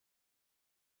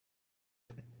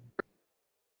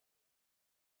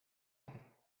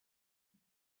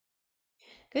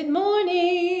Good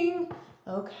morning.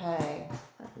 Okay,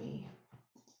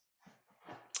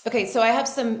 so I have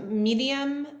some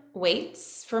medium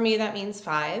weights. For me, that means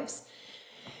fives.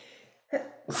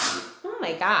 Oh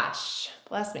my gosh,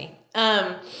 bless me.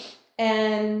 Other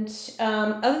than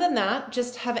that,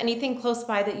 just have anything close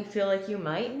by that you feel like you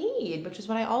might need, which is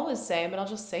what I always say, but I'll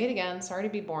just say it again. Sorry to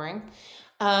be boring.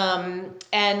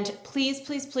 And please,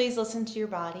 please, please listen to your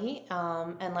body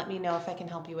and let me know if I can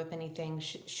help you with anything.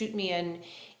 Shoot me an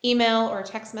email or a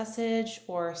text message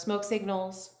or smoke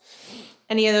signals.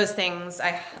 Any of those things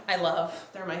I love.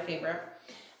 They're my favorite.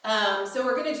 So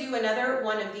we're going to do another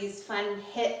one of these fun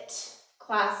HIIT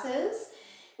classes,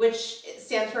 which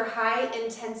stands for high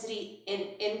intensity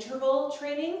interval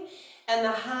training. And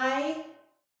the high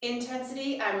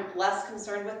intensity, I'm less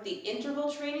concerned with. The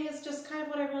interval training is just kind of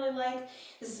what I really like.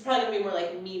 This is probably gonna be more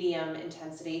like medium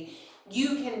intensity.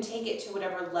 You can take it to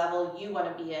whatever level you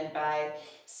want to be in by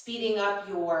speeding up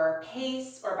your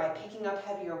pace or by picking up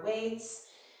heavier weights.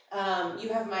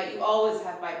 You always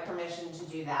have my permission to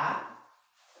do that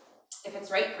if it's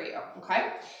right for you,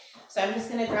 okay? So I'm just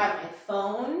gonna grab my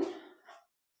phone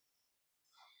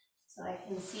so I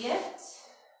can see it.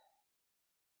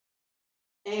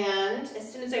 And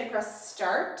as soon as I press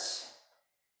start,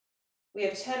 we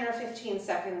have 10 or 15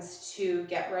 seconds to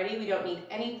get ready. We don't need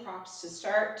any prompts to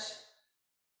start.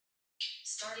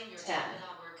 Starting your 10-minute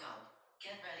workout.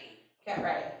 Get ready. Get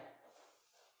ready.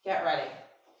 Get ready.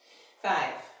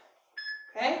 5.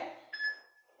 Okay?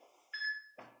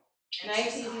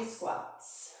 Nice, easy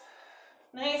squats.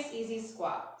 Nice, easy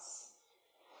squats.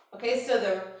 Okay,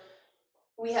 so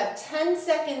we have 10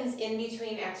 seconds in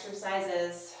between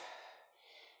exercises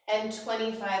and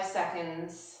 25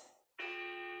 seconds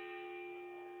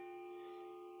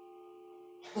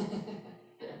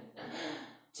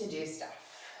to do stuff.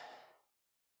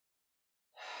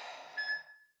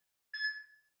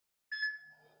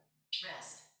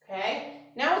 Rest. Okay,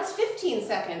 now it's 15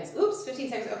 seconds. Oops, 15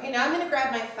 seconds. Okay, now I'm gonna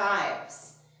grab my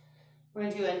fives. We're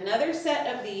gonna do another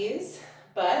set of these,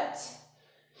 but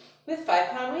with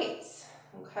 5-pound weights,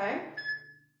 okay?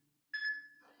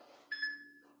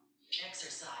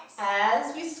 Exercise.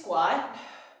 As we squat,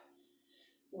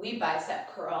 we bicep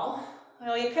curl.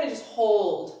 Well, you kind of just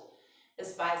hold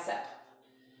this bicep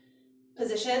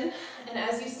position, and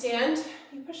as you stand,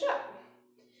 you push up.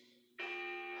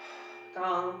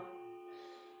 Gong.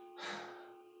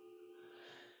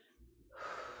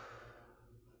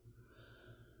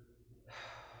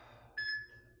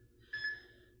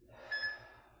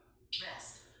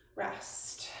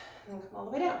 Rest. And come all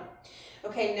the way down.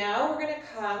 Okay, now we're gonna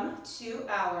come to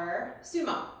our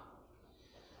sumo.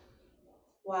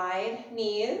 Wide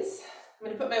knees. I'm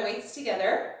gonna put my weights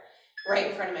together right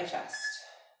in front of my chest.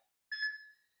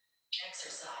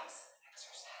 Exercise.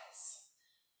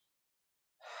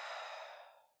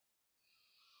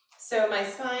 So my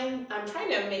spine, I'm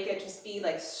trying to make it just be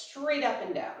like straight up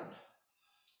and down.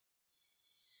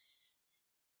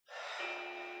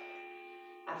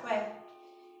 Halfway.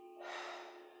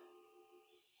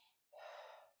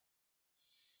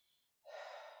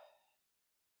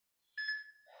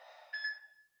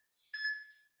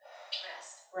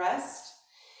 Rest.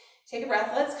 Take a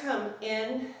breath. Let's come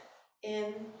in.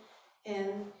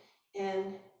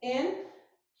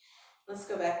 Let's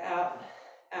go back out.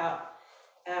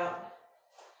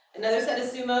 Another set of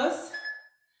sumos.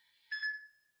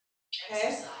 Okay.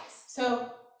 Exercise.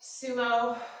 So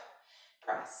sumo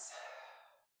press.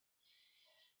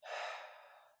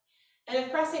 And if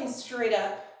pressing straight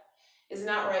up is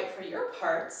not right for your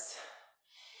parts,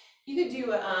 you could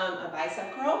do a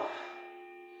bicep curl,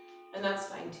 and that's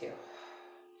fine too.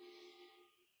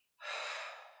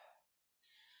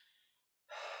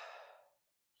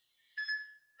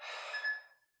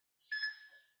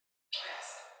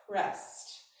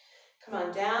 Rest. Come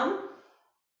on down.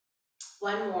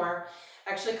 One more.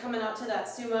 Actually coming out to that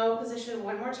sumo position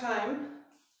one more time.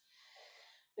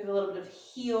 We have a little bit of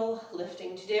heel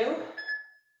lifting to do.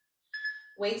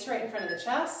 Weights right in front of the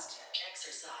chest.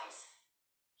 Exercise.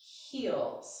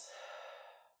 Heels.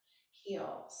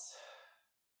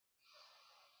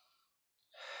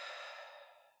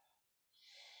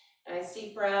 Nice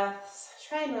deep breaths.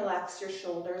 Try and relax your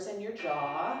shoulders and your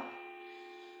jaw.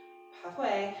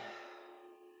 Halfway.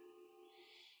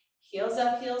 Heels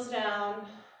up, heels down.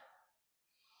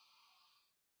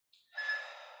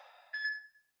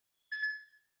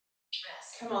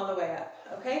 Rest. Come all the way up.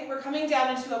 Okay, we're coming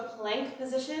down into a plank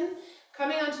position.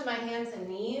 Coming onto my hands and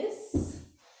knees.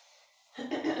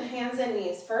 Hands and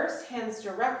knees first. Hands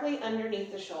directly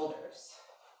underneath the shoulders.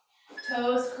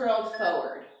 Toes curled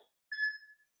forward.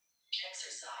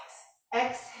 Exercise.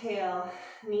 Exhale,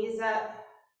 knees up,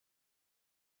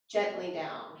 Gently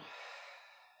down.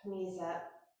 Knees up.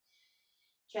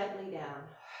 Gently down.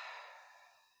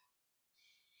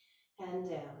 And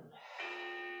down.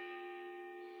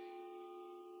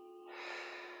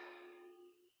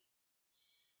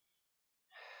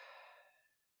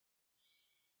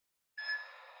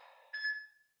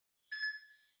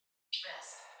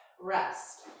 Rest.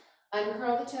 Rest.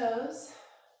 Uncurl the toes.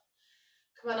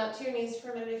 Come on up to your knees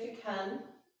for a minute if you can.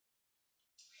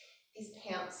 These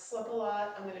pants slip a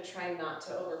lot. I'm going to try not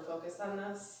to over focus on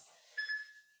this.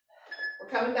 We're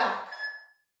coming back.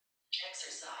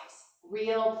 Exercise.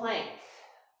 Real plank.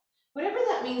 Whatever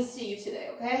that means to you today,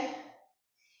 okay?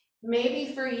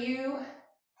 Maybe for you,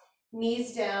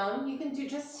 knees down. You can do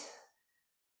just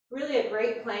really a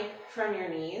great plank from your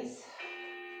knees.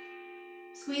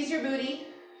 Squeeze your booty.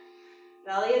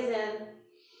 Belly is in.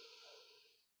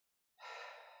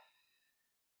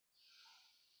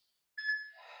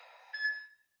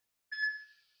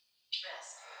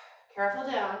 Rest.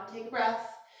 Careful down. Take a breath.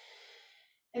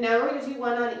 And now we're going to do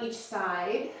one on each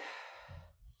side.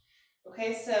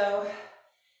 Okay, so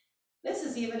this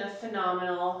is even a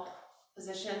phenomenal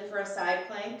position for a side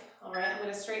plank. All right, I'm going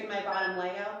to straighten my bottom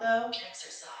leg out though.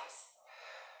 Exercise.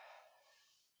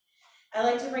 I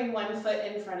like to bring one foot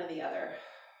in front of the other.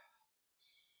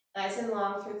 Nice and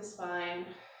long through the spine.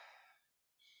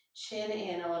 Chin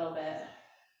in a little bit.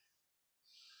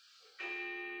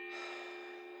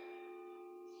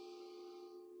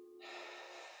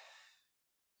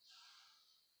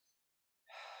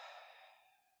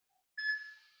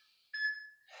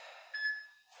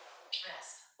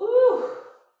 Rest. Ooh,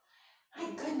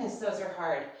 my goodness, those are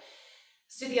hard.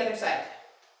 Let's do the other side.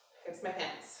 Fix my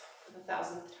pants for the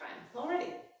 1000th time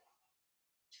already.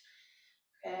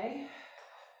 Okay.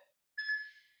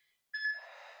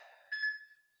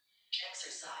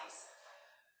 Exercise.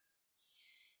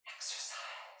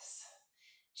 Exercise.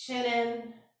 Chin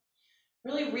in.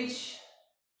 Really reach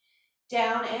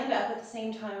down and up at the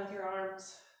same time with your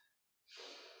arms.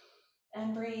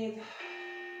 And breathe.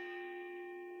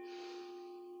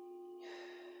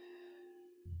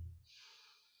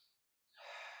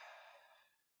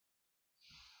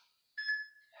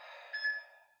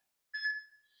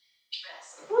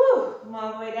 Rest. Whew, I'm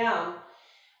all the way down.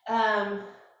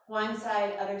 One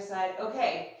side, other side.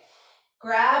 Okay,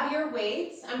 grab your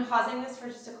weights. I'm pausing this for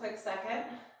just a quick second.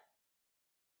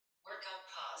 Workout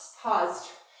pause.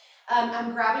 Paused.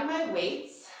 I'm grabbing my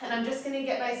weights and I'm just gonna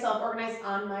get myself organized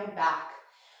on my back.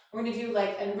 We're gonna do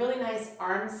like a really nice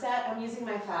arm set. I'm using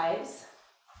my thighs.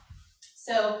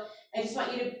 So I just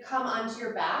want you to come onto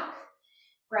your back,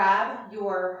 grab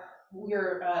your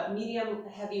medium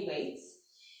heavy weights.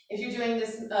 If you're doing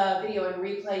this video in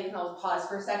replay, you can always pause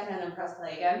for a second and then press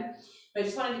play again. But I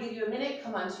just wanted to give you a minute.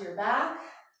 Come onto your back,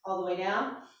 all the way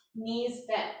down, knees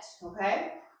bent,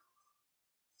 okay?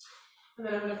 And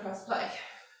then I'm gonna press play.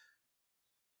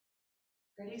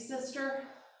 Ready, sister?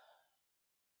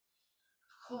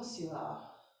 Of course you are.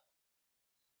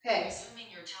 Okay. Resuming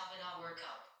your Tabata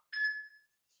workout.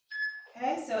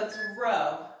 Okay, so it's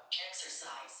row.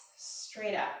 Exercise.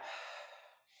 Straight up.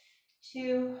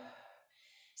 2.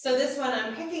 So this one,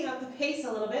 I'm picking up the pace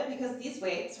a little bit because these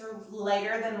weights are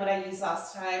lighter than what I used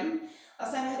last time.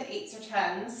 Last time I had 8s or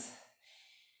 10s.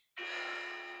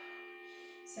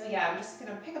 So yeah, I'm just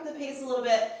gonna pick up the pace a little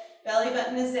bit. Belly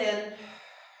button is in.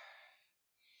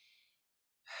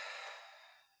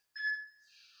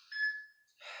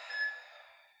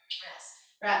 Rest.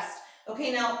 Rest.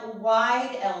 Okay, now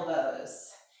wide elbows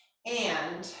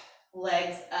and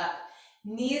legs up.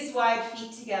 Knees wide,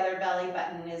 feet together, belly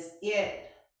button is in.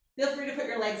 Feel free to put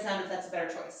your legs down if that's a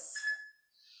better choice.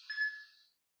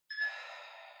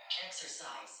 Exercise.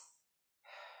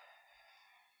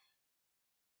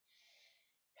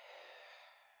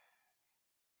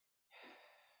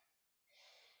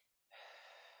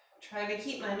 Trying to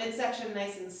keep my midsection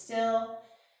nice and still.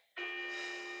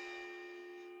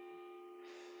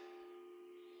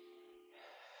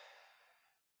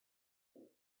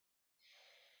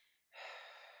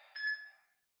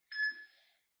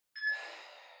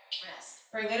 Rest.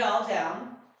 Bring it all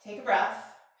down. Take a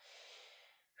breath.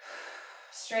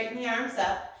 Straighten the arms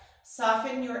up.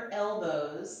 Soften your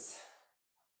elbows.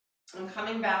 I'm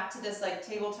coming back to this like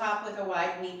tabletop with a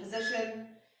wide knee position.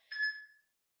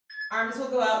 Arms will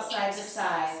go out side to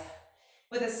side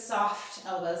with a soft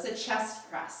elbow. It's a chest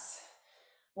press.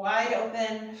 Wide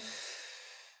open.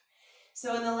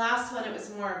 So in the last one, it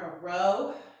was more of a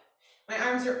row. My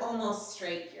arms are almost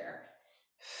straight here.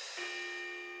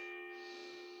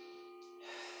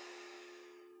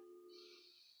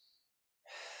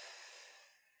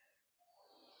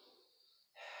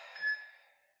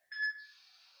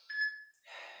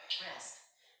 Rest.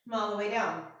 Come all the way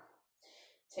down.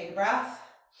 Take a breath.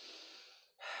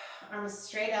 Arms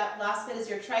straight up. Last bit is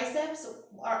your triceps.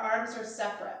 Our arms are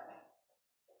separate.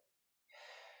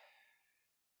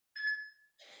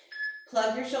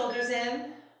 Plug your shoulders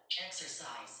in.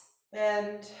 Exercise.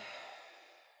 And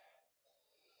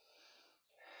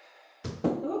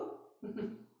ooh.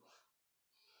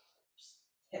 Just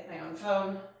hit my own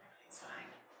phone. Everything's fine.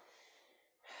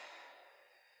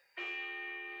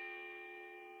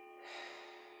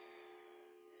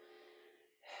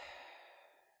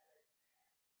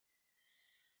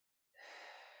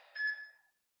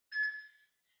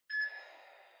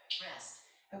 Rest.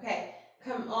 Okay,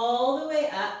 come all the way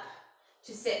up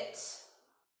to sit.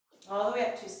 All the way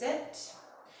up to sit.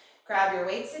 Grab your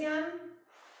weights again.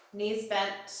 Knees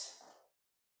bent.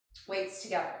 Weights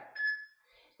together.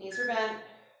 Knees are bent.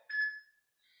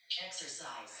 Exercise.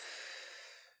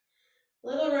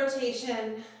 Little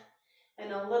rotation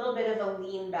and a little bit of a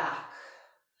lean back.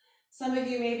 Some of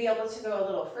you may be able to go a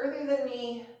little further than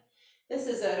me. This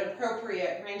is an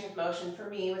appropriate range of motion for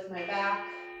me with my back.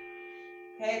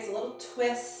 Okay, it's a little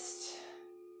twist.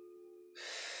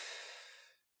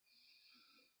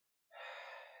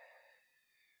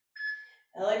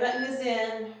 Belly button is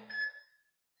in.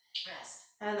 Rest.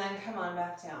 And then come on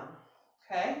back down.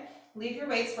 Okay, leave your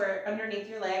weights where underneath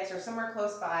your legs or somewhere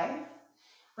close by.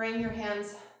 Bring your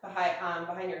hands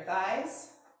behind your thighs.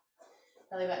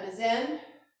 Belly button is in.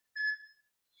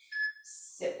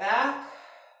 Sit back.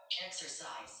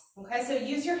 Exercise. Okay, so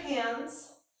use your hands.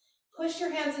 Push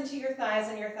your hands into your thighs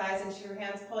and your thighs into your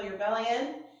hands. Pull your belly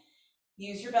in.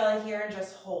 Use your belly here and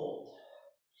just hold.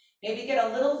 Maybe get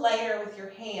a little lighter with your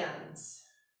hands.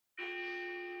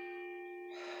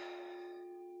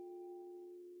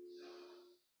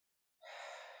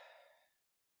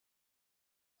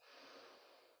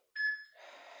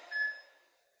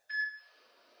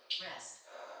 Rest.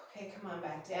 Okay, come on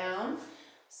back down.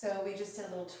 So we just did a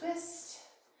little twist.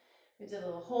 We did a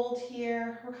little hold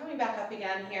here. We're coming back up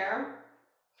again here.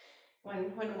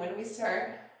 When we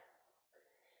start,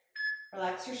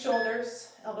 relax your shoulders.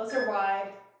 Elbows are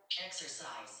wide.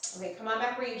 Exercise. Okay, come on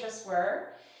back where you just were.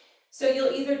 So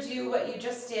you'll either do what you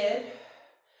just did,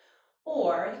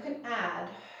 or you can add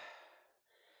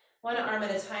one arm at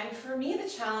a time. For me, the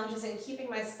challenge is in keeping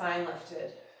my spine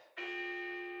lifted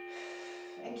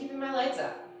and keeping my legs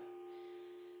up.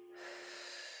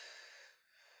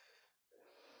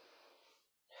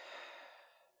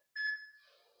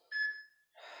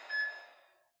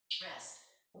 Rest.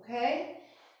 Okay,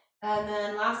 and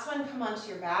then last one, come onto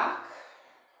your back.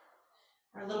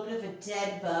 Or a little bit of a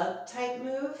dead bug type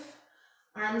move.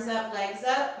 Arms up, legs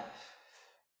up.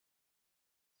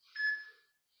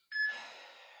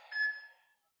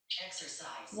 Exercise.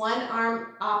 One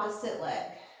arm, opposite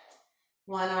leg.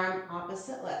 One arm,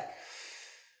 opposite leg.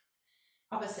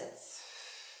 Opposites.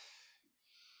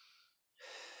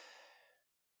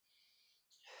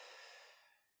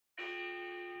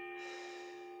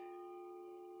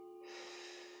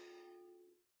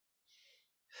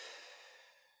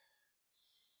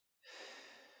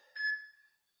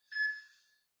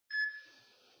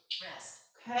 Rest.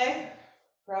 Okay,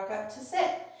 rock up to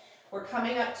sit. We're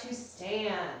coming up to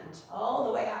stand, all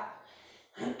the way up.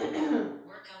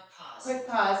 Workout pause. Quick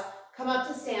pause, come up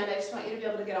to stand. I just want you to be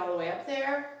able to get all the way up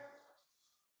there.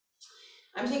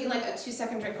 I'm taking like a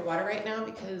 2-second drink of water right now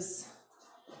because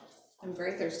I'm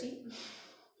very thirsty.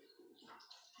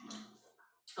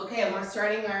 Okay, and we're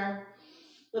starting our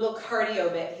little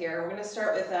cardio bit here. We're gonna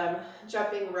start with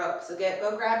jumping rope. So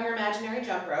go grab your imaginary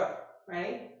jump rope,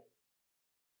 right?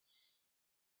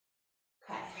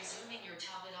 Okay, Resuming your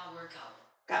Tabata workout.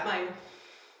 got mine.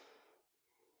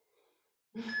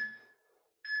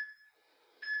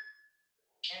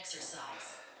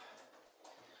 Exercise.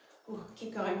 Ooh,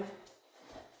 keep going.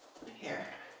 Here.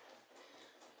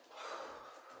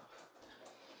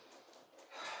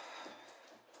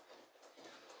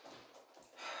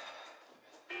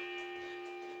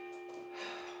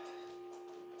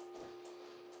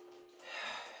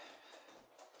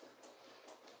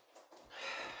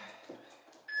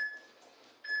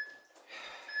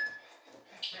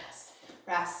 Rest.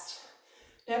 Rest.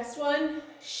 Next one,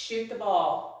 shoot the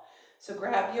ball. So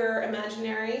grab your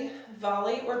imaginary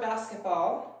volley or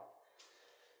basketball.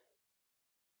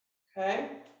 Okay.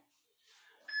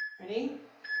 Ready?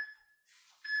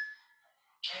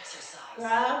 Exercise.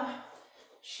 Grab,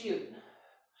 shoot,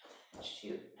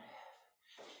 shoot,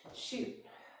 shoot.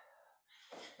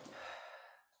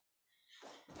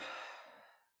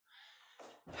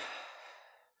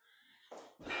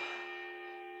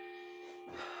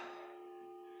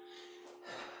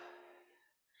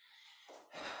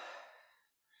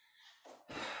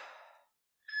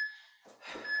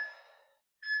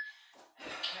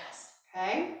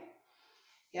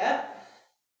 Yep.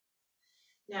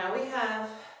 Now we have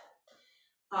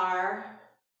our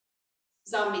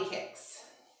zombie kicks.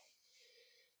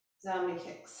 Zombie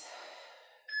kicks.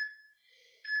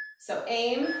 So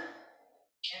aim.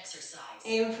 Exercise.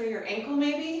 Aim for your ankle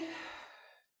maybe.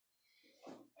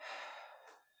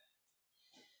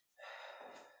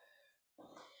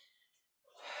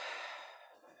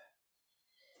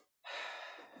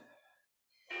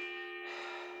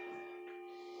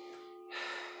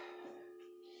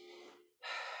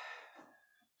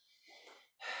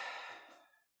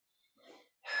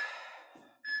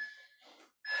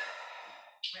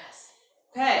 Rest.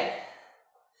 Okay.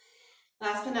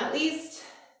 Last but not least,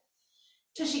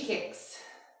 tushy kicks.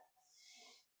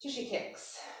 Tushy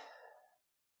kicks.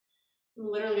 I'm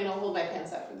literally gonna hold my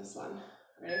pants up for this one.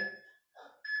 Ready?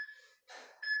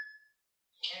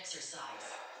 Exercise.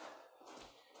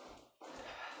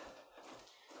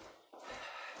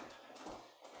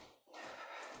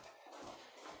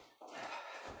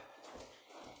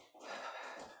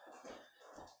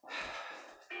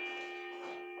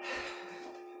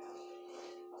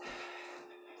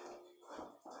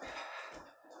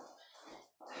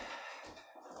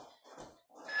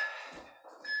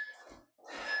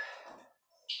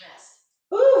 Rest.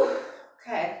 Whew.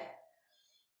 Okay.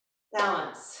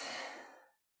 Balance.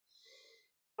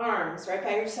 Arms right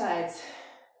by your sides.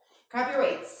 Grab your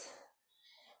weights.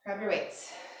 Grab your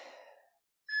weights.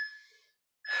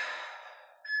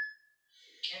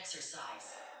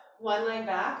 Exercise. One leg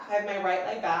back. I have my right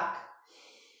leg back.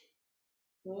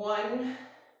 One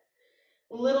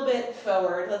little bit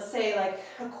forward. Let's say like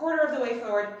a quarter of the way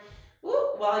forward.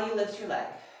 Whoop, while you lift your leg.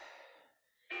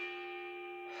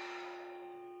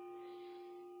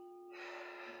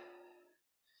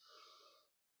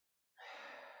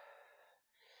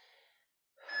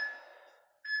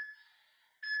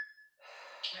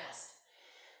 Rest.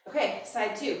 Okay,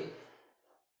 side two.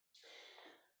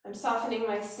 I'm softening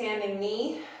my standing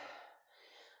knee.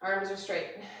 Arms are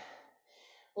straight.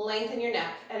 Lengthen your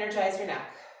neck. Energize your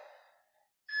neck.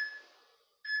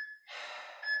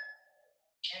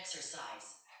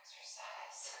 Exercise.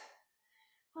 Exercise.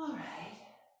 All right.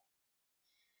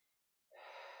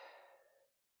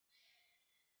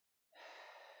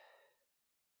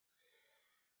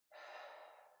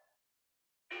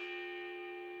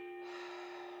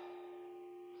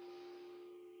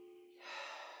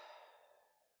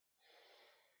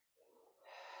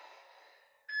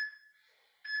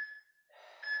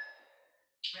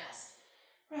 Rest.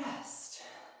 Rest.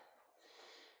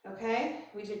 Okay,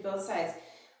 we did both sides.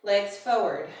 Legs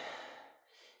forward.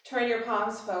 Turn your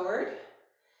palms forward.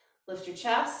 Lift your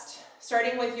chest,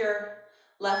 starting with your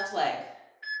left leg.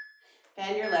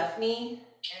 Bend your left knee.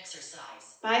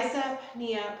 Exercise. Bicep,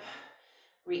 knee up,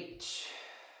 reach.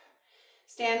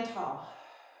 Stand tall.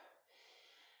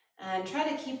 And try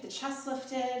to keep the chest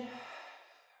lifted.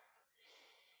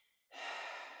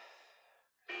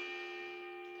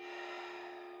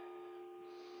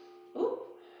 Ooh.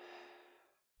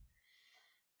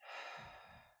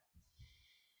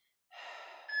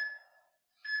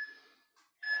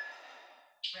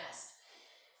 Rest.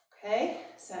 Okay,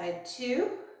 side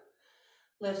two.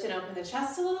 Lift and open the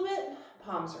chest a little bit.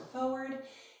 Palms are forward.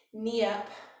 Knee up,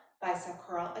 bicep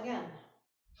curl again.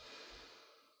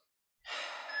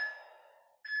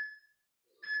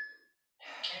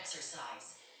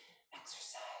 Exercise.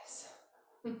 Exercise.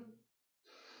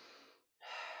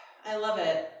 I love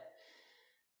it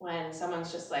when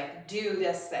someone's just like, do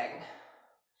this thing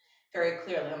very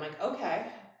clearly. I'm like, okay,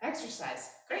 exercise,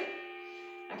 great.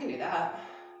 I can do that.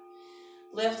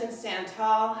 Lift and stand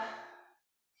tall.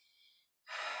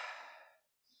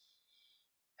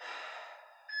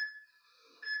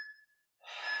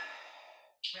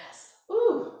 Rest.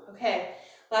 Ooh, okay.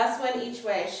 Last one each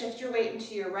way. Shift your weight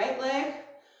into your right leg.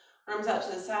 Arms out to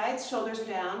the sides, shoulders are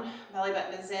down, belly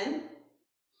button is in.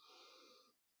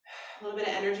 A little bit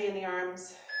of energy in the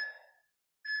arms.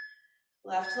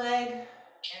 Left leg.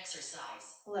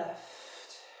 Exercise. Lift.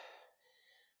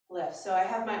 Lift. So I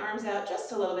have my arms out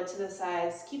just a little bit to the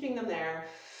sides, keeping them there.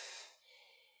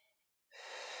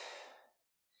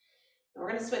 And we're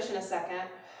going to switch in a second.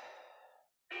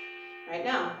 Right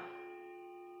now.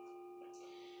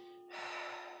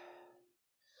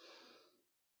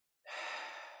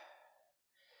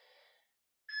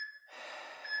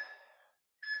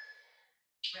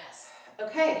 Rest.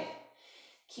 Okay,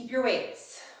 keep your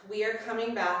weights. We are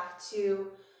coming back to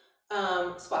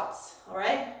squats, all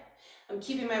right? I'm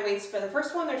keeping my weights for the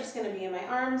first one. They're just going to be in my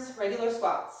arms, regular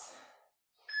squats.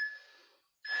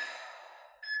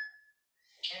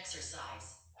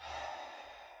 Exercise.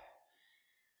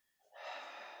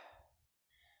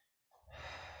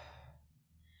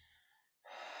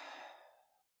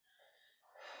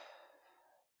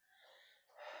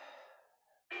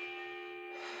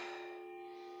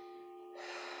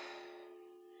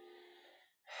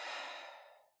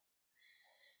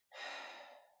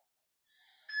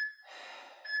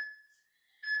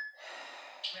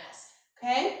 Rest.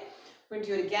 Okay, we're gonna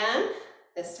do it again.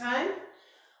 This time,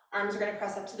 arms are gonna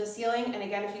press up to the ceiling. And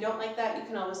again, if you don't like that, you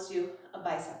can always do a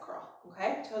bicep curl,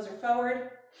 okay? Toes are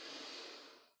forward.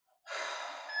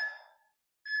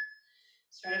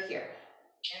 Start it here.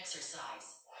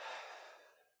 Exercise.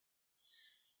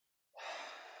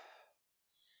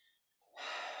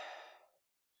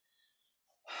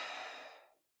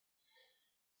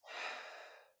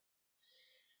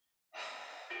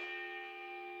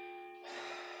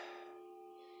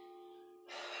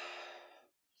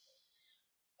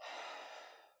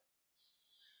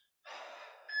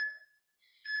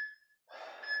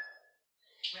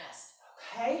 Rest.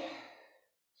 Okay.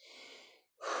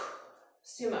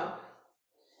 Sumo.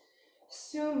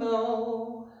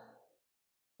 Sumo.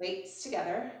 Weights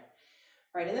together,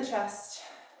 right in the chest.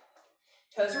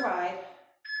 Toes are wide.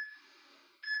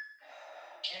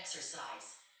 Exercise.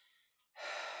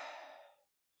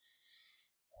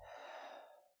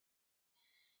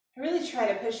 I really try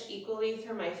to push equally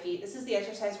through my feet. This is the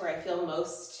exercise where I feel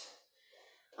most,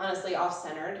 honestly,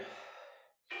 off-centered.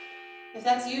 If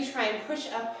that's you, try and push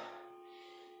up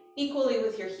equally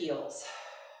with your heels.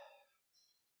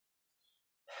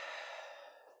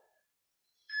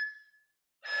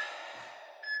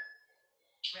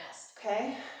 Rest.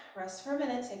 Okay, rest for a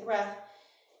minute, take a breath.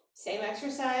 Same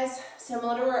exercise,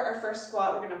 similar to our first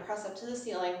squat, we're gonna press up to the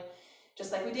ceiling,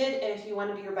 just like we did, and if you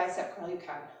wanna do your bicep curl, you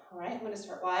can. All right, I'm gonna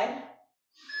start wide.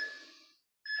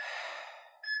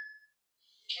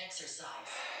 Exercise.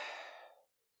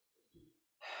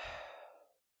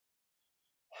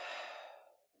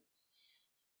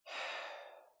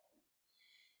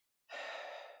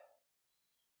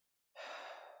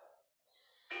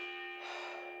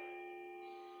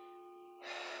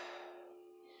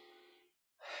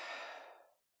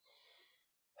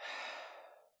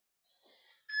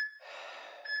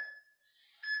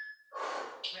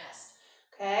 Rest.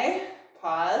 Okay,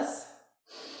 pause.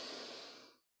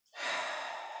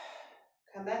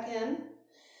 Come back in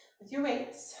with your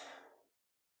weights.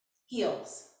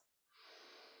 Heels.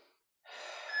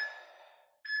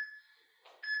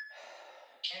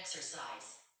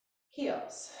 Exercise.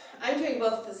 Heels. I'm doing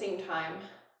both at the same time.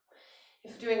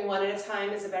 If doing one at a time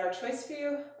is a better choice for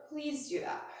you, please do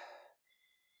that.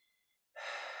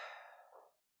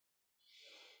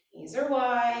 Knees are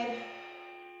wide.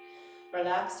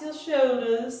 Relax your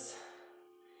shoulders.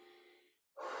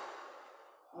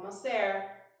 Almost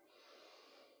there.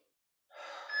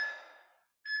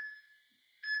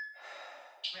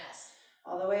 Rest.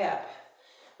 All the way up.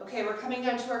 Okay, we're coming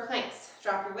down to our planks.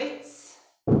 Drop your weights.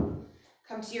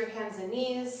 Come to your hands and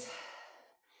knees.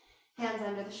 Hands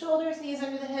under the shoulders, knees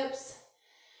under the hips.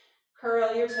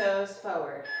 Curl your toes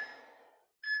forward.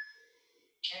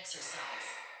 Exercise.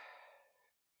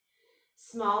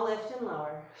 Small lift and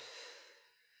lower.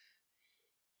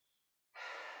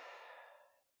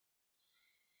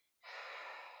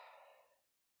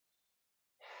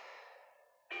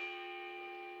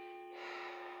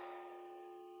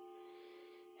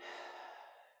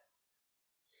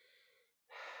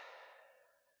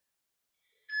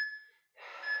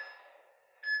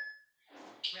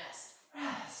 Rest.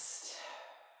 Rest.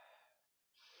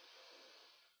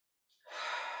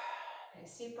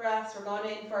 Nice deep breaths. We're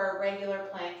going in for our regular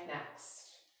plank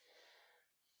next.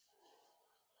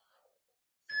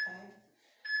 Okay.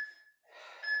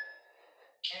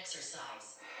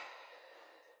 Exercise.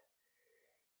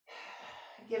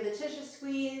 Give the tush a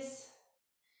squeeze.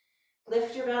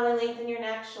 Lift your belly, lengthen your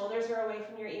neck. Shoulders are away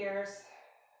from your ears.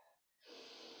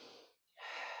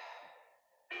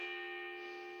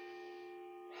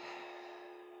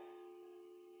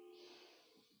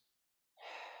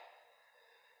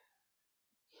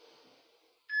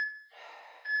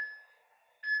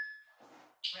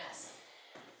 Rest.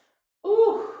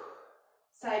 Ooh,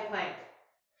 side plank.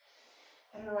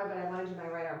 I don't know why, but I want to do my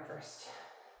right arm first.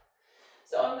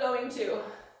 So I'm going to.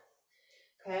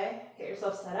 Okay, get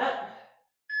yourself set up.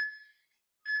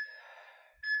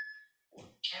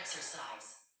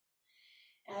 Exercise.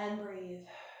 And breathe.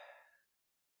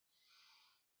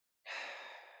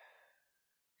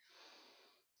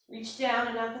 Reach down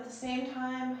and up at the same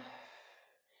time.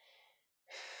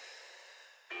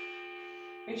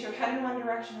 Reach your head in one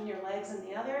direction and your legs in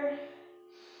the other.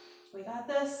 We got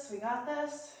this, we got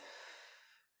this.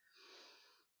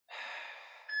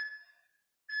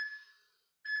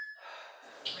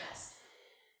 Rest.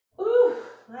 Ooh,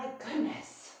 my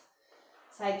goodness.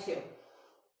 Side two.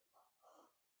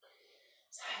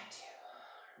 Side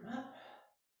two. Arm up.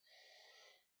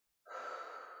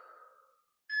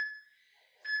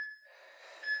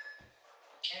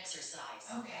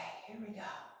 Exercise. Okay, here we go.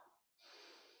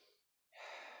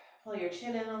 Pull your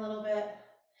chin in a little bit.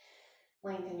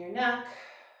 Lengthen your neck.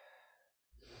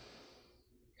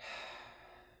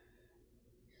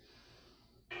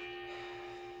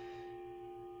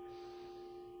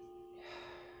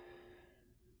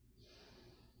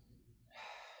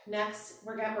 Next,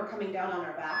 we're coming down on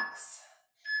our backs.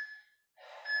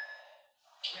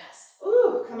 Rest.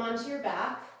 Ooh, come onto your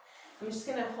back. I'm just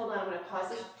gonna, hold on, I'm gonna pause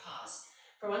this Pause.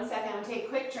 for 1 second. I'm gonna take a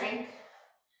quick drink.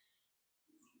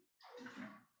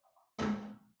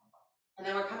 And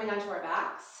then we're coming onto our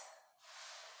backs.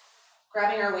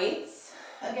 Grabbing our weights.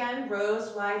 Again,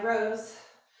 rows, wide rows.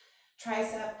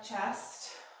 Tricep,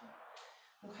 chest.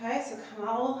 Okay, so come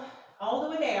all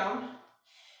the way down.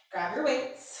 Grab your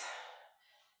weights.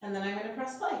 And then I'm gonna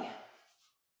press play.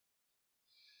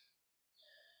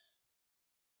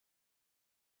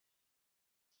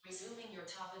 Resuming your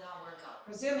top of our workout.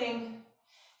 Resuming.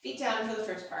 Feet down for the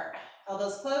first part.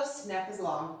 Elbows close, neck is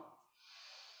long.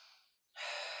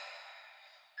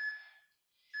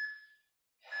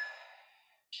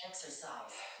 Exercise.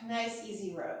 Nice,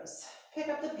 easy rows. Pick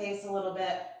up the pace a little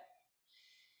bit.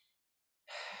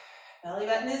 Belly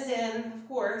button is in, of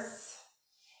course.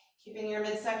 Keeping your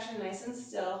midsection nice and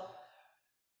still.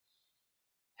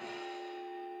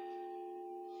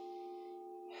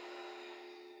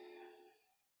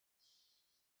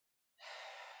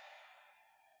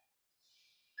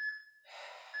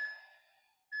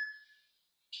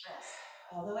 Rest.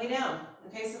 All the way down.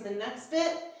 Okay, so the next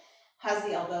bit has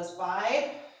the elbows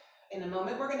wide. In a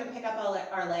moment, we're going to pick up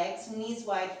our legs, knees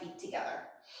wide, feet together.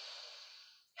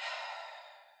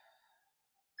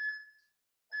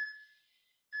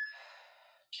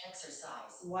 Exercise.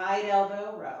 Wide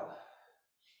elbow row.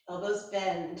 Elbows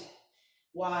bend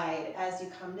wide as you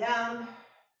come down.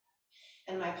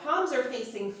 And my palms are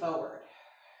facing forward.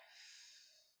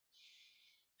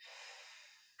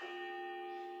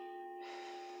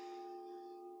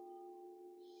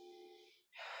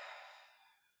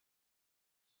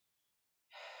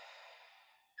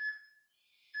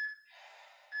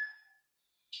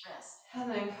 Rest.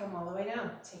 And then come all the way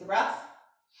down. Take a breath.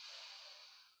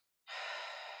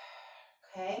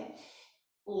 Okay.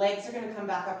 Legs are going to come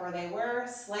back up where they were.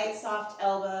 Slight soft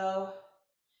elbow.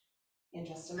 In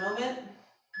just a moment.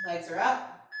 Legs are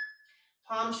up.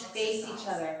 Palms face each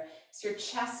other. It's your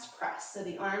chest press, so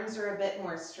the arms are a bit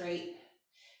more straight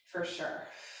for sure.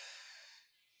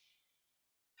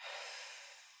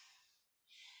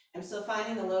 I'm still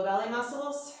finding the low belly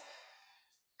muscles.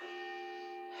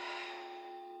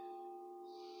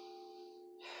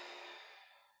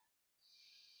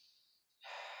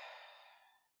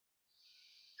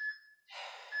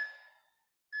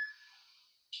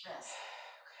 Rest.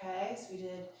 Okay, so we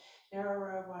did narrow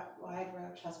row, wide row,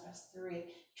 chest press 3.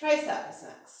 Tricep is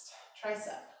next.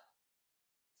 Tricep.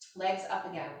 Legs up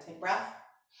again. Take a breath.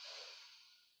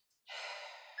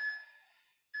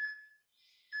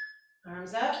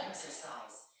 Arms up. Exercise.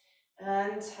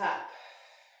 And tap.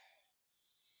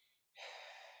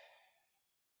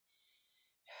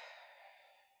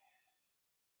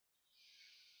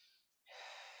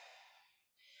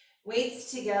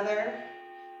 Weights together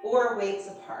or weights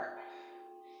apart.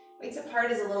 Weights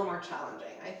apart is a little more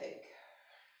challenging, I think.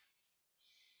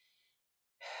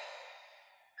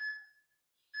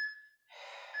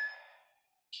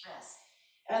 Rest.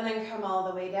 And then come all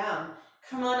the way down.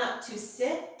 Come on up to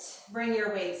sit. Bring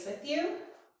your weights with you.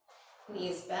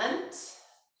 Knees bent.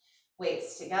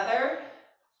 Weights together.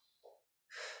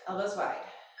 Elbows wide.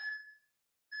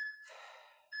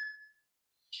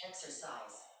 Exercise.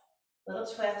 Little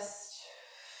twist.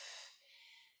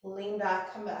 Lean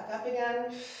back, come back up again.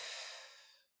 If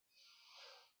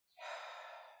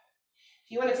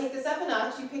you want to take this up a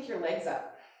notch, you pick your legs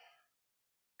up.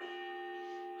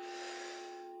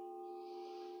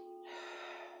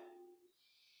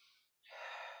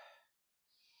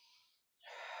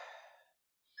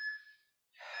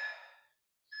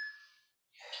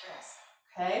 Rest.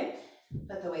 Okay,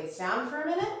 put the weights down for a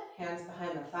minute. Hands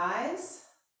behind the thighs.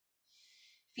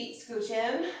 Feet scooch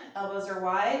in, elbows are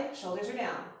wide, shoulders are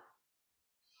down.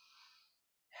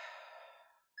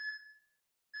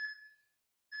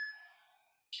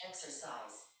 Exercise.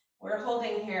 We're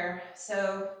holding here,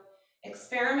 so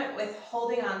experiment with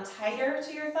holding on tighter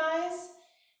to your thighs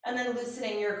and then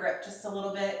loosening your grip just a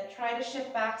little bit. Try to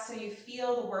shift back so you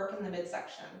feel the work in the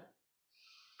midsection.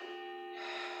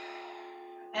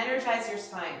 Energize your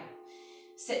spine.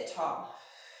 Sit tall.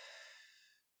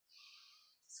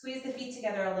 Squeeze the feet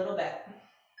together a little bit.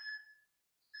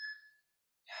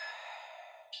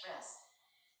 Rest.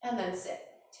 And then sit.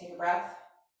 Take a breath.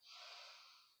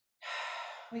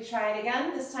 We try it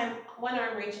again, this time one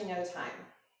arm reaching at a time.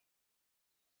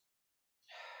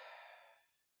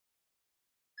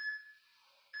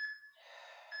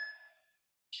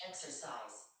 Exercise.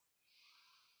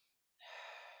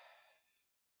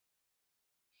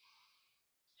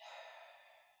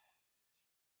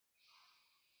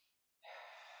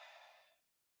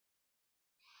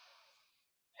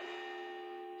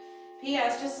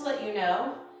 P.S. Just to let you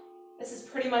know, this is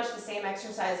pretty much the same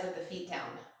exercise with the feet down.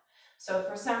 So if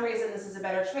for some reason this is a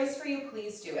better choice for you,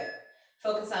 please do it.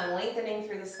 Focus on lengthening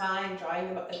through the spine,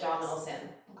 drawing the abdominals in,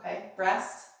 okay?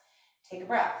 Rest, take a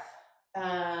breath.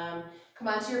 Come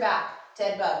onto your back,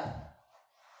 dead bug.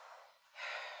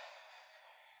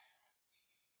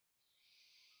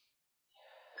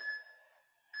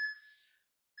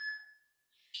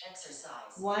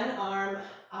 Exercise. One arm,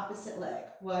 opposite leg.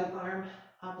 One arm,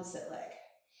 opposite leg.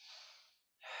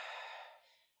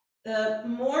 The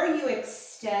more you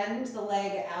extend the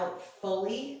leg out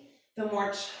fully, the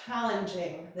more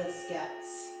challenging this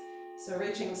gets. So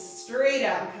reaching straight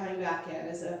out and coming back in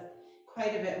is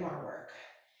quite a bit more work.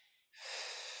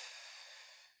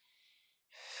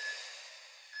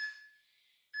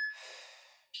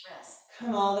 Rest.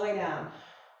 Come all the way down.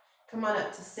 Come on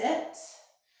up to sit.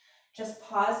 Just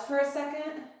pause for a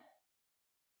second.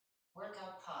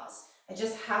 Workout pause. I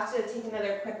just have to take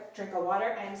another quick drink of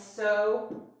water. I am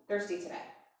so thirsty today.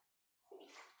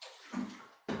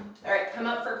 All right, come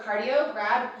up for cardio.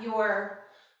 Grab your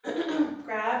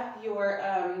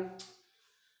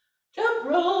jump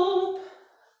rope.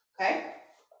 Okay.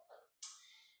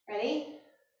 Ready?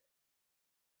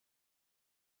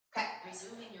 Okay.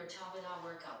 Resuming your Tabata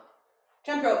workout.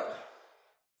 Jump rope.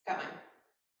 Got mine.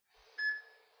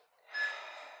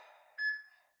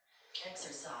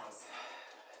 Exercise.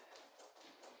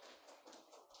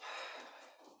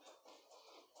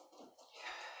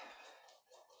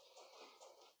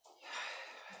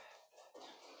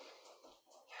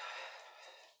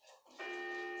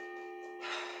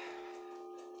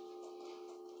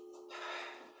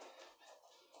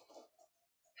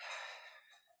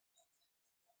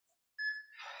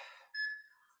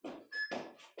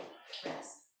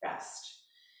 Rest. Rest.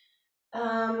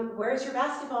 Where's your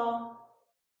basketball?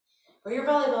 Or your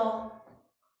volleyball?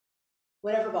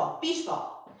 Whatever ball. Beach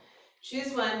ball.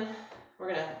 Choose one. We're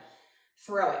gonna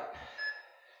throw it.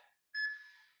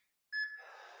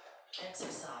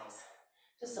 Exercise.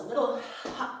 Just a little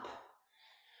hop.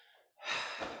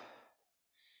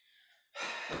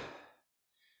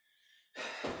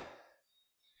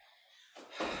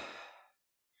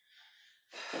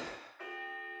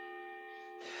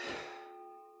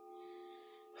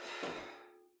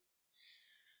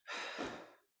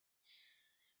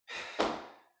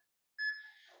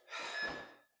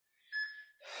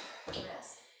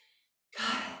 Rest.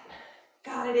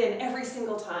 Got it in every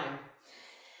single time.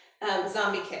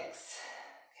 Zombie kicks.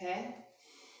 Okay.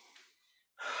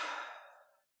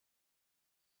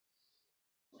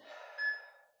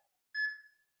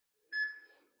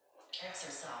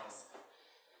 Exercise.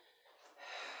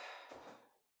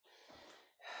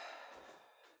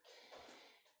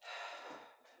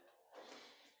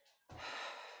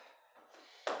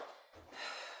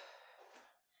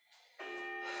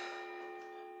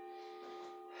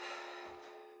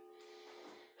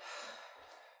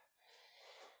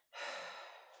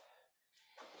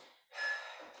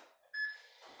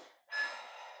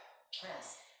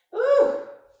 Rest. Woo!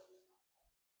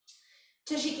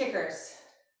 Tushy kickers.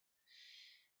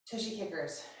 Tushy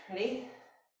kickers. Ready?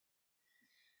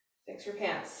 Fix your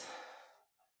pants.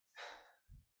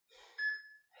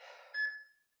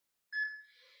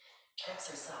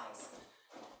 Exercise.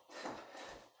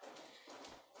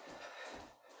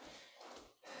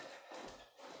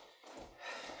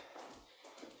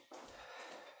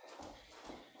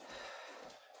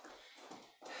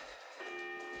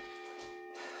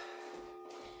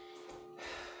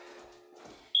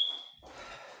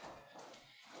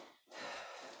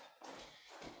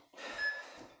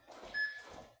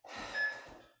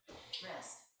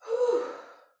 Rest. Whew.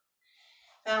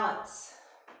 Balance.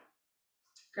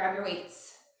 Grab your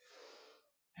weights.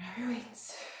 Grab your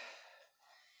weights.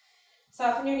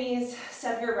 Soften your knees.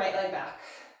 Step your right leg back.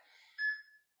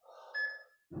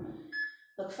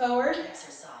 Look forward.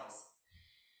 Exercise.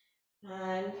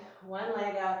 And one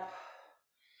leg up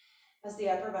as the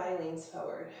upper body leans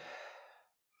forward.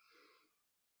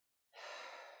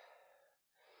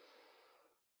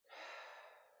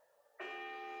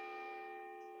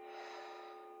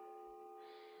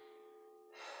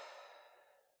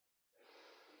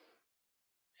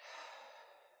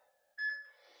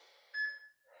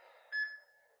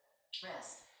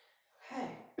 Rest. Okay.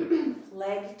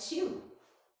 Leg two.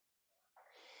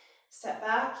 Step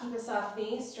back, keep a soft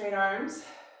knee, straight arms.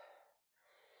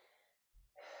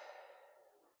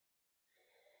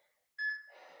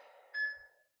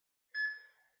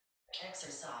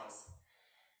 Exercise.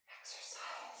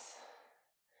 Exercise.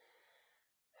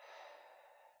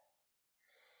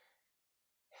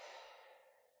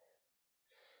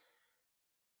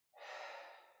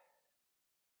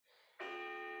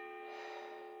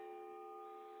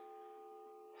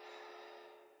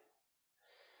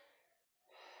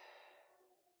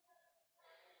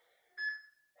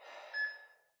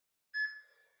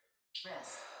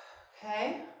 Rest.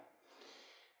 Okay.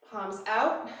 Palms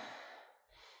out.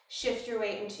 Shift your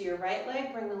weight into your right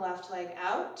leg. Bring the left leg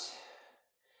out.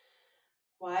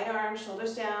 Wide arms,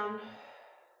 shoulders down.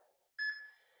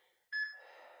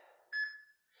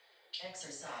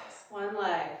 Exercise. One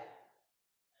leg.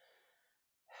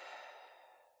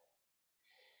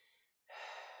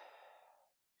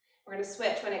 We're going to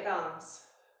switch when it gongs.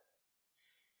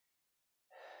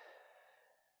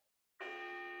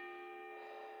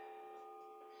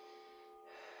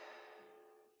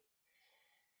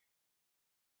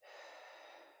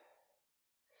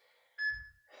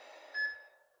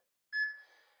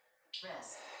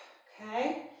 Rest.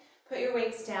 Okay. Put your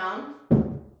weights down.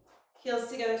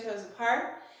 Heels together, toes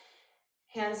apart.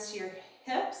 Hands to your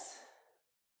hips.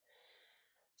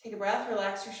 Take a breath,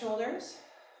 relax your shoulders.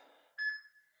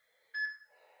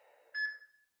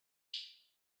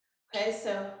 Okay,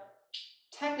 so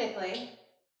technically,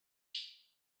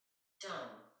 Done.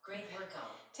 Great workout.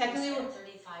 Technically, You we're spent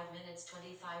 35 minutes,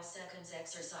 25 seconds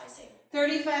exercising.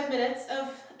 35 minutes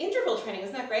of interval training.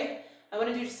 Isn't that great? I want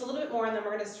to do just a little bit more and then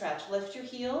we're going to stretch. Lift your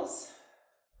heels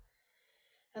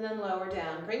and then lower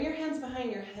down. Bring your hands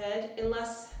behind your head,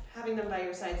 unless having them by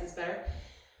your sides is better.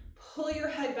 Pull your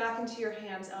head back into your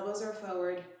hands, elbows are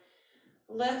forward.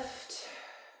 Lift,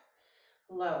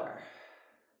 lower.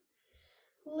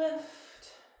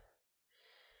 Lift,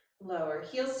 lower.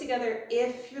 Heels together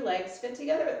if your legs fit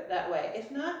together that way.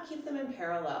 If not, keep them in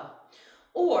parallel.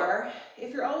 Or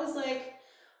if you're always like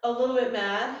a little bit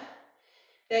mad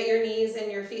that your knees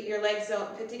and your feet, your legs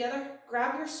don't fit together,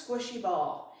 grab your squishy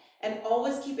ball and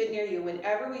always keep it near you.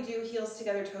 Whenever we do heels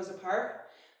together, toes apart,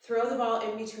 throw the ball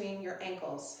in between your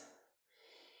ankles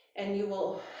and you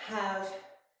will have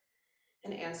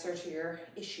an answer to your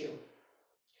issue,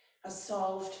 a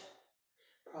solved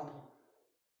problem.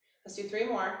 Let's do 3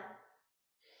 more.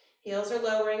 Heels are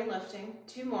lowering and lifting.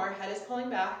 2 more, head is pulling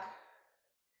back.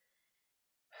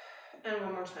 And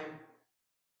 1 more time.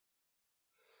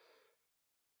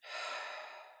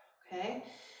 Okay,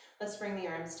 let's bring the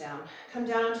arms down. Come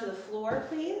down onto the floor,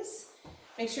 please.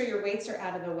 Make sure your weights are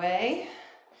out of the way.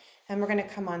 And we're gonna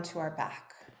come onto our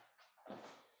back.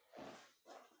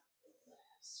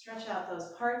 Stretch out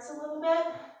those parts a little bit.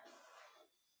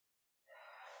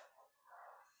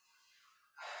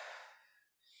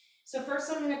 So first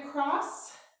I'm gonna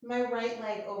cross my right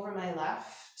leg over my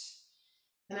left.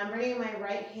 And I'm bringing my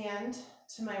right hand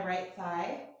to my right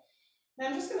thigh. And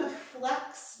I'm just gonna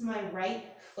flex my right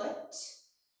foot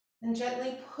and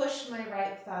gently push my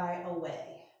right thigh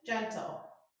away. Gentle.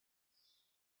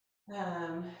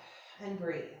 And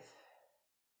breathe.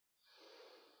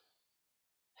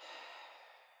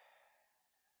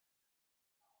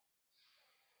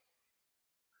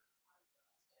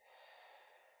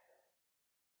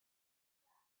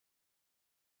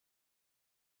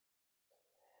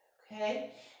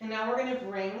 Okay, and now we're gonna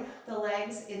bring the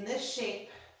legs in this shape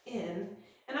in,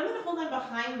 and I'm gonna hold them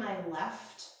behind my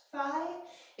left thigh.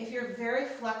 If you're very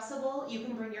flexible, you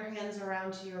can bring your hands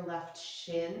around to your left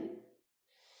shin.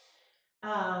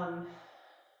 And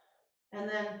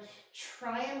then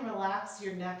try and relax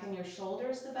your neck and your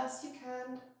shoulders the best you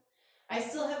can. I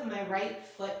still have my right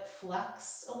foot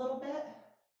flexed a little bit.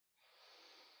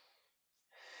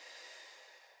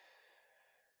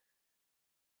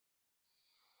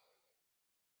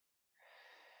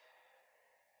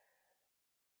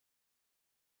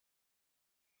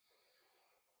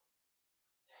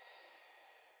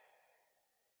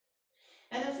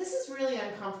 And if this is really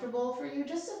uncomfortable for you,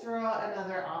 just to throw out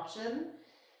another option,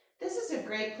 this is a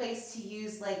great place to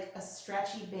use like a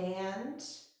stretchy band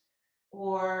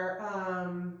or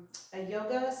a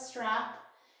yoga strap.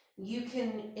 You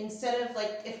can, instead of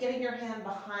like, if getting your hand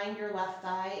behind your left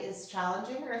thigh is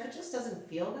challenging, or if it just doesn't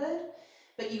feel good,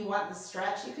 but you want the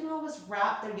stretch, you can always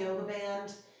wrap the yoga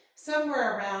band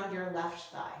somewhere around your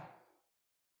left thigh.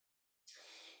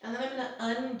 And then I'm gonna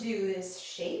undo this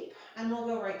shape and we'll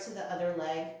go right to the other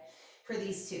leg for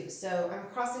these two. So I'm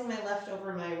crossing my left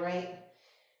over my right.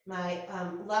 My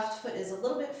left foot is a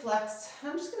little bit flexed.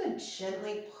 I'm just gonna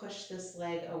gently push this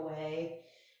leg away.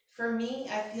 For me,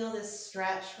 I feel this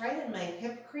stretch right in my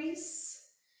hip crease,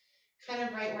 kind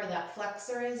of right where that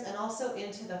flexor is, and also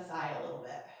into the thigh a little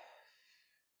bit.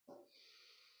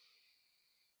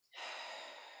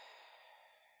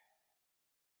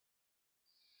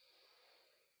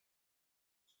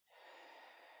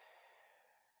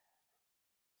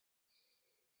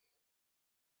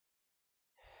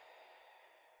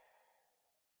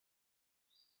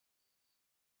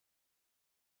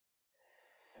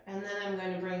 And then I'm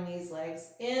going to bring these legs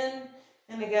in.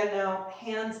 And again, now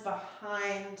hands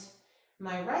behind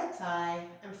my right thigh.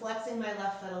 I'm flexing my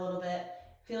left foot a little bit.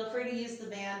 Feel free to use the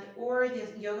band or the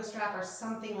yoga strap or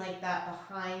something like that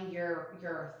behind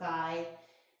your thigh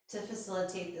to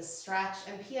facilitate this stretch.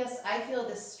 And P.S. I feel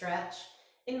this stretch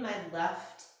in my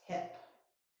left hip.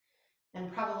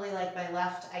 And probably like my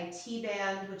left IT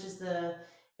band, which is the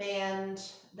band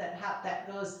that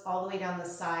goes all the way down the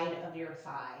side of your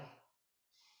thigh.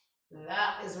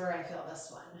 That is where I feel this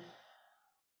one.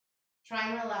 Try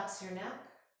and relax your neck.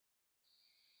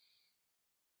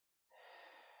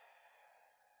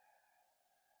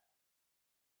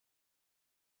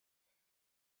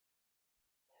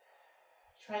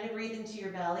 Try to breathe into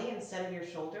your belly instead of your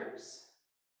shoulders.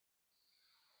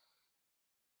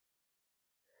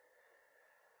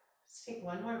 Let's take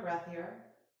one more breath here.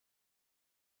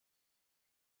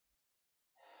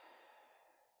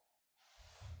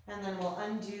 And then we'll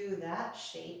undo that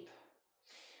shape.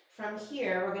 From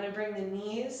here, we're going to bring the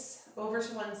knees over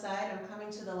to one side. I'm coming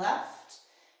to the left,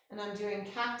 and I'm doing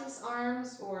cactus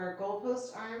arms or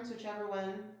goalpost arms, whichever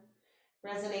one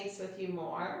resonates with you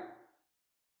more.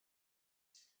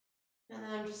 And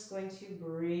then I'm just going to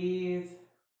breathe.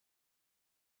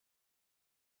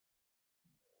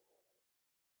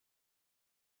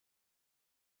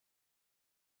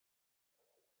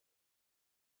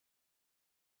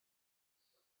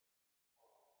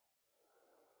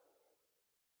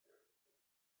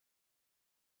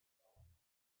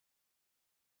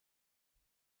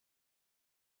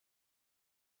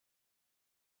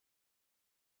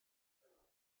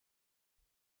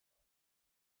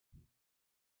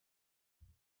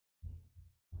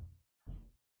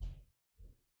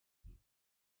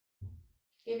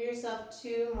 Give yourself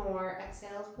 2 more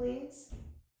exhales, please.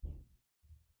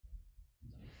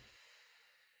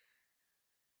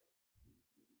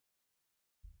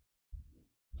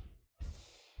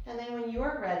 And then when you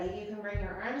are ready, you can bring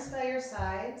your arms by your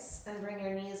sides and bring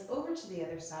your knees over to the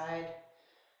other side.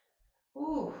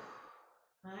 Ooh,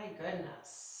 my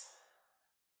goodness.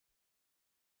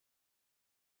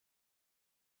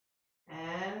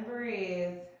 And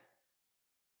breathe.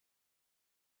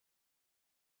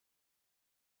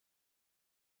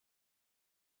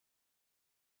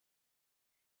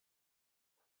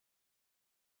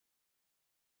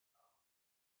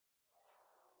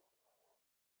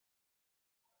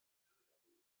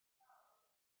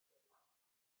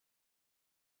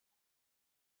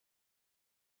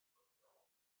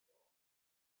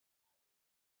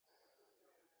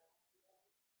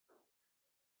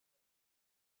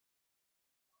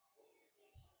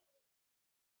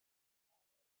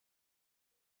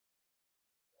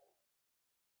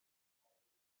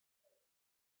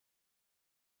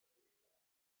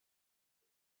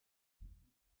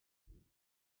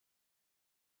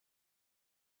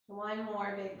 One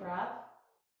more big breath.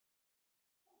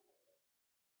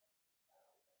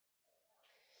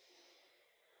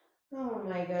 Oh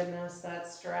my goodness, that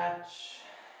stretch.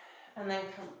 And then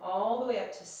come all the way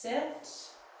up to sit.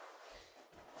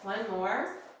 One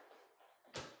more.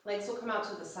 Legs will come out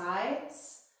to the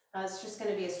sides. It's just going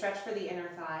to be a stretch for the inner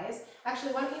thighs.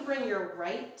 Actually, why don't you bring your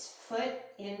right foot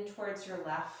in towards your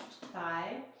left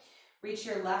thigh. Reach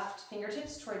your left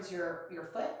fingertips towards your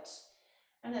foot.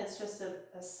 And it's just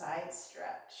a side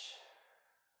stretch.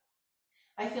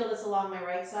 I feel this along my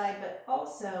right side, but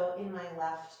also in my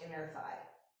left inner thigh.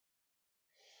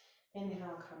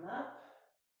 Inhale, come up.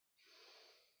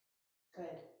 Good.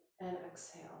 And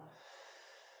exhale.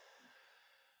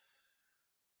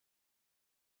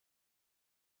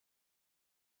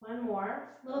 One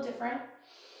more, a little different.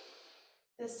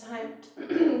 This time,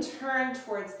 turn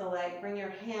towards the leg. Bring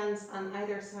your hands on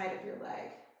either side of your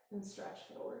leg and stretch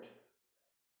forward.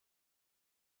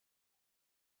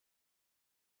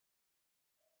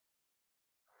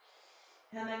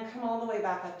 And then come all the way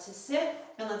back up to sit,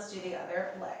 and let's do the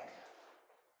other leg.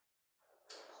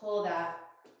 Pull that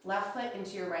left foot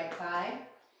into your right thigh.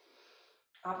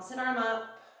 Opposite arm up.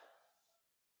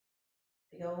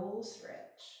 Big old stretch.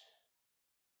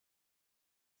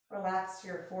 Relax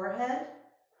your forehead.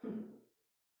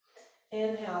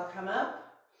 Inhale, come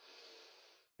up.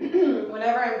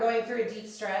 Whenever I'm going through a deep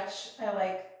stretch,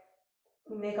 I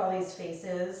make all these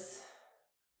faces.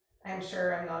 I'm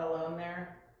sure I'm not alone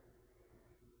there.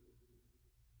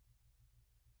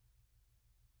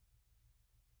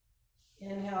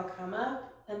 Inhale, come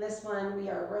up. And this one, we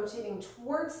are rotating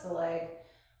towards the leg,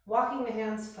 walking the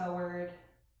hands forward,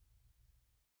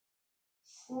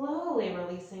 slowly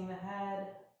releasing the head.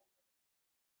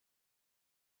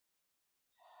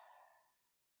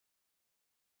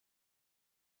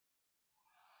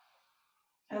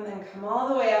 And then come all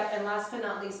the way up, and last but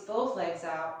not least, both legs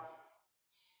out.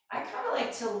 I kind of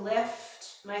like to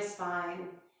lift my spine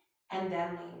and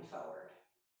then lean forward.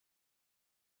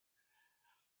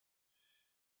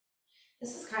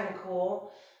 This is kind of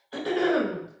cool.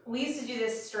 We used to do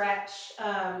this stretch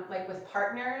like with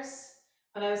partners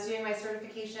when I was doing my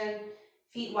certification,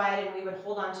 feet wide, and we would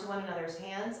hold on to one another's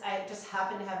hands. I just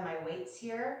happen to have my weights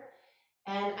here.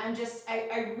 And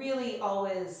I really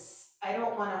always, I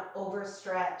don't want to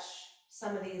overstretch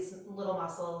some of these little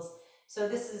muscles. So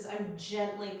I'm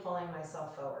gently pulling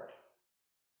myself forward.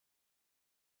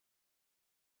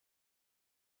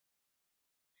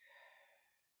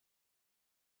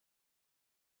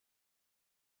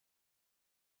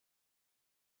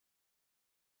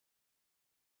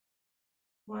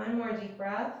 One more deep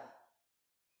breath.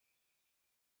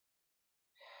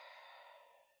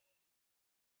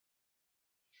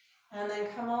 And then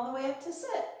come all the way up to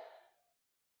sit.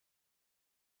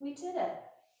 We did it.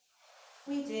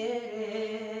 We did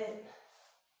it.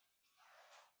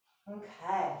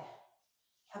 Okay.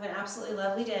 Have an absolutely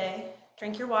lovely day.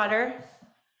 Drink your water.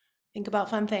 Think about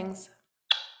fun things.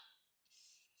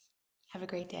 Have a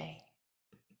great day.